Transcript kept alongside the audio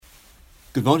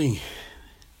Good morning.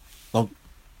 Well,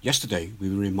 yesterday we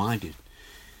were reminded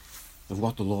of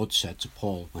what the Lord said to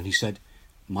Paul when he said,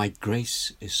 "My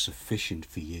grace is sufficient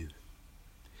for you."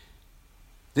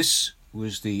 This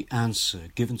was the answer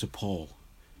given to Paul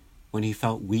when he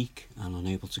felt weak and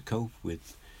unable to cope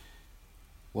with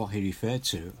what he referred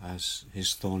to as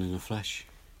his thorn in the flesh.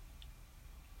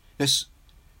 This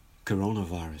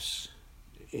coronavirus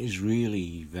is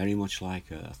really very much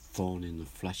like a thorn in the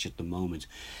flesh at the moment.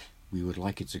 We would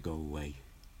like it to go away.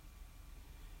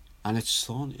 And it's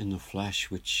thorn in the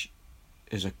flesh which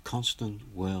is a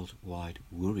constant worldwide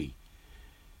worry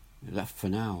that for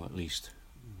now at least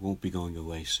won't be going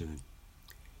away soon.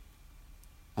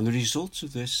 And the result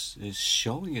of this is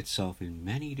showing itself in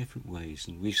many different ways,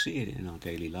 and we see it in our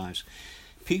daily lives.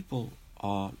 People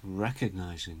are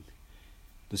recognizing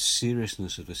the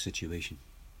seriousness of the situation.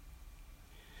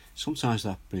 Sometimes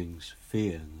that brings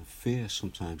fear, and the fear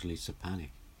sometimes leads to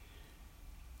panic.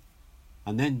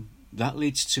 And then that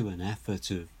leads to an effort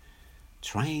of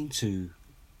trying to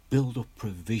build up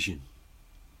provision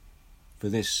for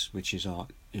this which is our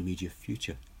immediate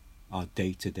future, our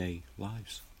day-to-day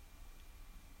lives.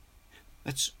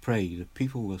 Let's pray that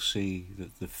people will see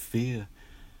that the fear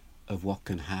of what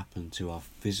can happen to our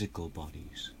physical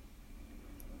bodies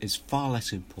is far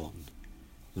less important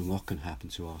than what can happen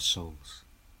to our souls.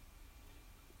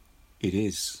 It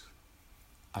is,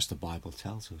 as the Bible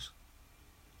tells us,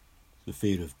 the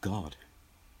fear of God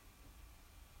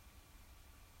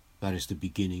that is the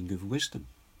beginning of wisdom.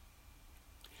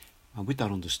 And with that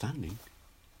understanding,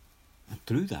 and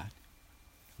through that,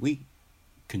 we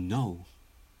can know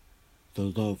the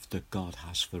love that God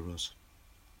has for us.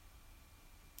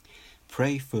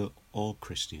 Pray for all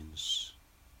Christians.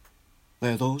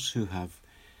 They are those who have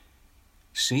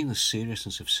seen the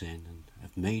seriousness of sin and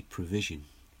have made provision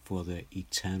for their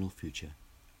eternal future.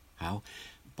 How?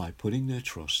 By putting their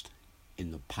trust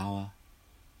in the power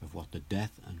of what the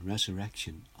death and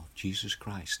resurrection of Jesus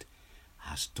Christ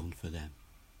has done for them.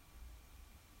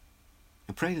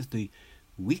 I pray that the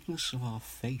weakness of our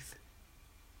faith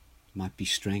might be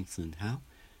strengthened. How?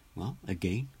 Well,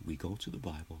 again, we go to the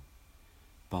Bible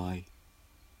by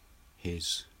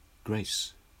His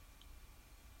grace.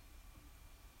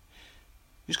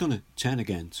 I'm just going to turn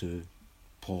again to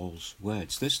Paul's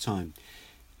words. This time,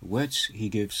 words he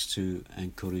gives to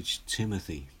encourage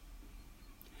Timothy.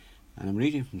 And I'm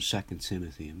reading from 2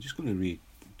 Timothy. I'm just going to read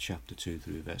chapter 2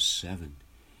 through verse 7.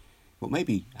 But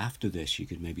maybe after this you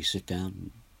could maybe sit down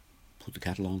and put the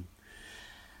kettle on,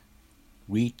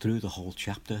 read through the whole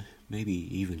chapter, maybe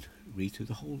even read through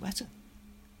the whole letter.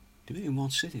 Do it in one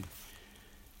sitting.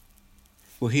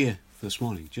 Well, here for this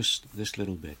morning, just this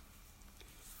little bit.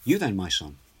 You then, my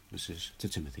son, this is to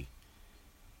Timothy,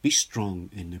 be strong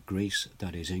in the grace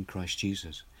that is in Christ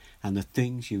Jesus, and the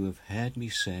things you have heard me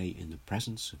say in the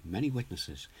presence of many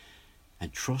witnesses,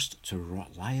 and trust to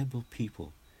reliable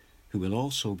people who will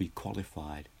also be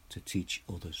qualified to teach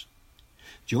others.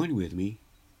 Join with me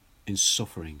in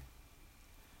suffering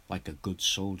like a good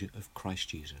soldier of Christ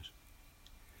Jesus.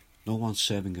 No one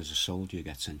serving as a soldier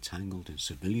gets entangled in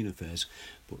civilian affairs,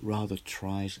 but rather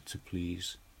tries to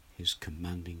please his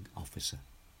commanding officer.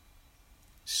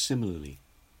 Similarly,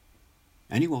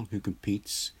 anyone who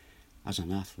competes as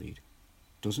an athlete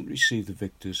doesn't receive the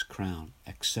victor's crown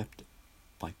except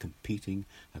by competing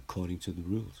according to the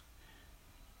rules.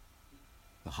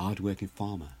 The hard-working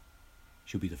farmer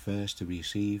should be the first to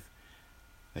receive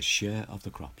a share of the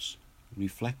crops.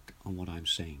 Reflect on what I'm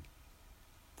saying,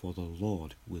 for the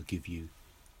Lord will give you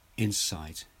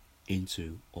insight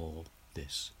into all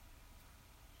this.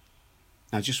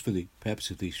 Now, just for the purpose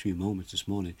of these few moments this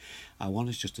morning, I want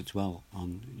us just to dwell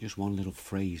on just one little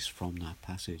phrase from that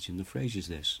passage. And the phrase is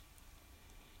this: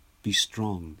 be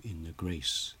strong in the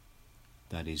grace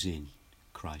that is in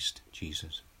Christ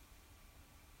Jesus.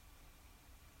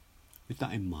 With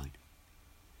that in mind,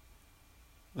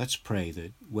 let's pray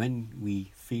that when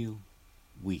we feel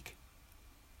weak,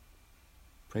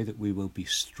 pray that we will be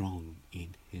strong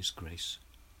in His grace.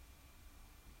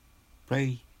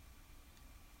 Pray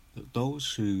that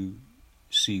those who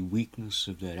see weakness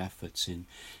of their efforts in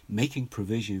making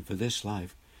provision for this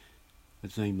life,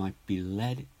 that they might be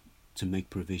led to make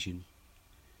provision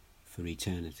for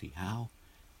eternity. How?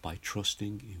 By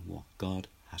trusting in what God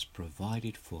has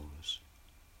provided for us.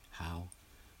 How?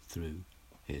 Through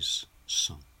His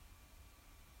Son.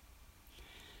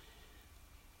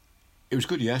 It was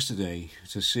good yesterday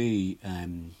to see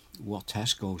what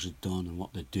Tesco's had done and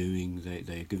what they're doing.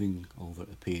 They're giving over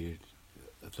a period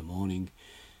of the morning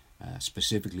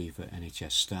specifically for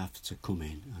NHS staff to come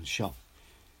in and shop.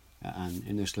 And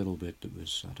in this little bit, that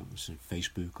was, I don't know if it's on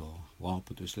Facebook or what,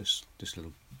 but there's this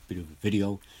little bit of a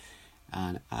video.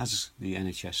 And as the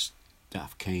NHS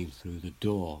staff came through the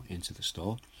door into the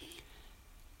store,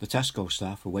 the Tesco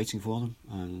staff were waiting for them,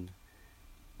 and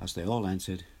as they all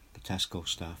entered, the Tesco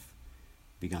staff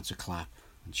began to clap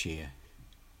and cheer.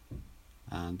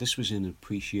 And this was in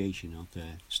appreciation of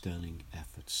their sterling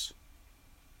efforts.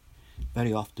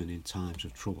 Very often in times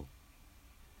of trouble,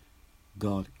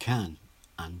 God can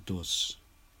and does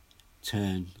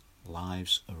turn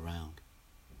lives around,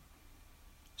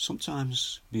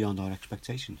 sometimes beyond our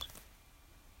expectations,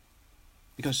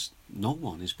 because no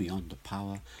one is beyond the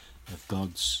power of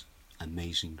God's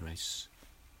amazing grace,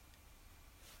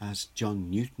 as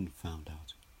John Newton found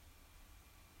out.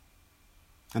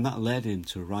 And that led him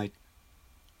to write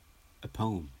a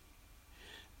poem,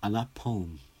 and that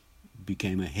poem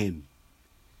became a hymn,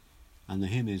 and the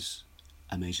hymn is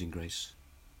Amazing Grace.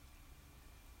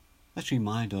 Let's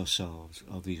remind ourselves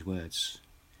of these words.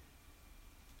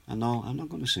 And no, I'm not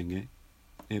going to sing it.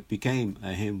 It became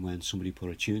a hymn when somebody put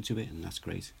a tune to it, and that's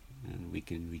great, and we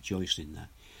can rejoice in that.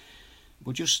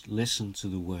 But just listen to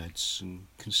the words and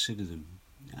consider them,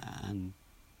 and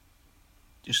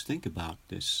just think about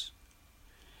this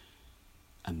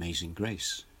amazing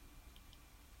grace.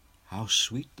 How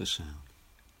sweet the sound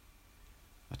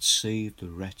that saved a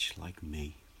wretch like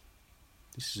me.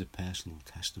 This is a personal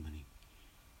testimony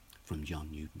from John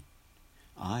Newton.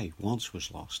 I once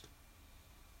was lost,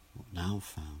 but now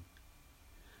found.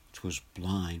 'Twas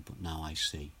blind, but now I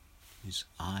see. His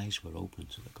eyes were open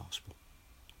to the gospel.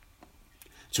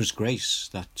 'Twas grace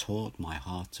that taught my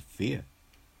heart to fear,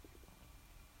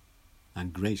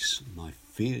 and grace my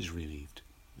fears relieved.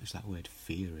 There's that word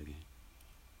fear again,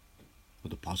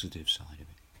 but the positive side of it.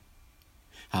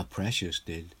 How precious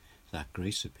did that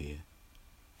grace appear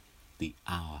the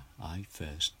hour I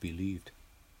first believed.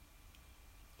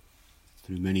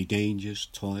 Through many dangers,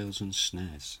 toils and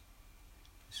snares.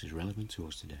 This is relevant to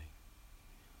us today.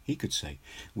 He could say,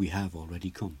 we have already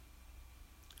come.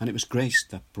 And it was grace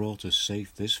that brought us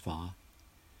safe this far.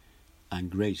 And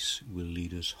grace will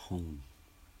lead us home.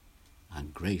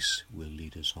 And grace will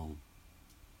lead us home.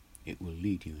 It will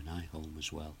lead you and I home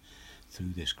as well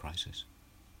through this crisis.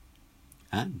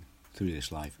 And through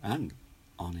this life and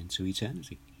on into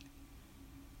eternity.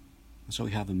 And so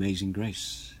we have amazing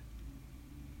grace.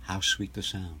 How sweet the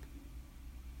sound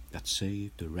that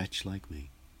saved a wretch like me.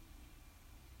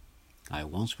 I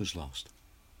once was lost,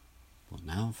 but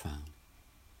now I'm found.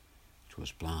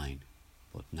 'Twas blind,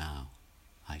 but now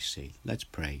I see. Let's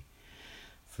pray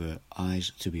for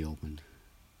eyes to be opened.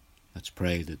 Let's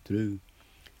pray that through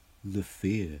the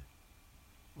fear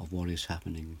of what is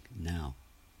happening now,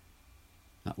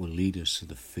 that will lead us to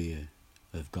the fear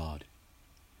of God,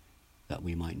 that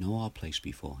we might know our place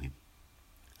before him,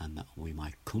 and that we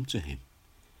might come to him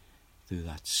through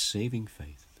that saving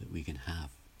faith that we can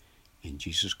have in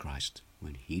Jesus Christ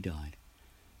when he died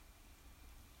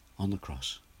on the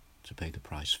cross to pay the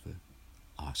price for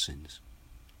our sins.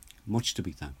 Much to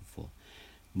be thankful for,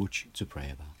 much to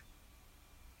pray about.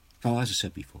 So as I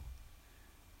said before,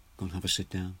 go and have a sit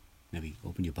down, maybe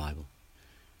open your Bible,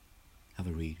 have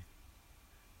a read,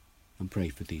 and pray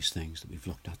for these things that we've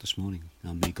looked at this morning.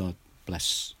 And may God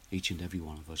bless each and every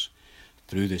one of us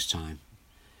through this time,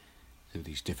 through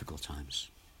these difficult times.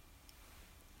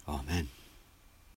 Amen.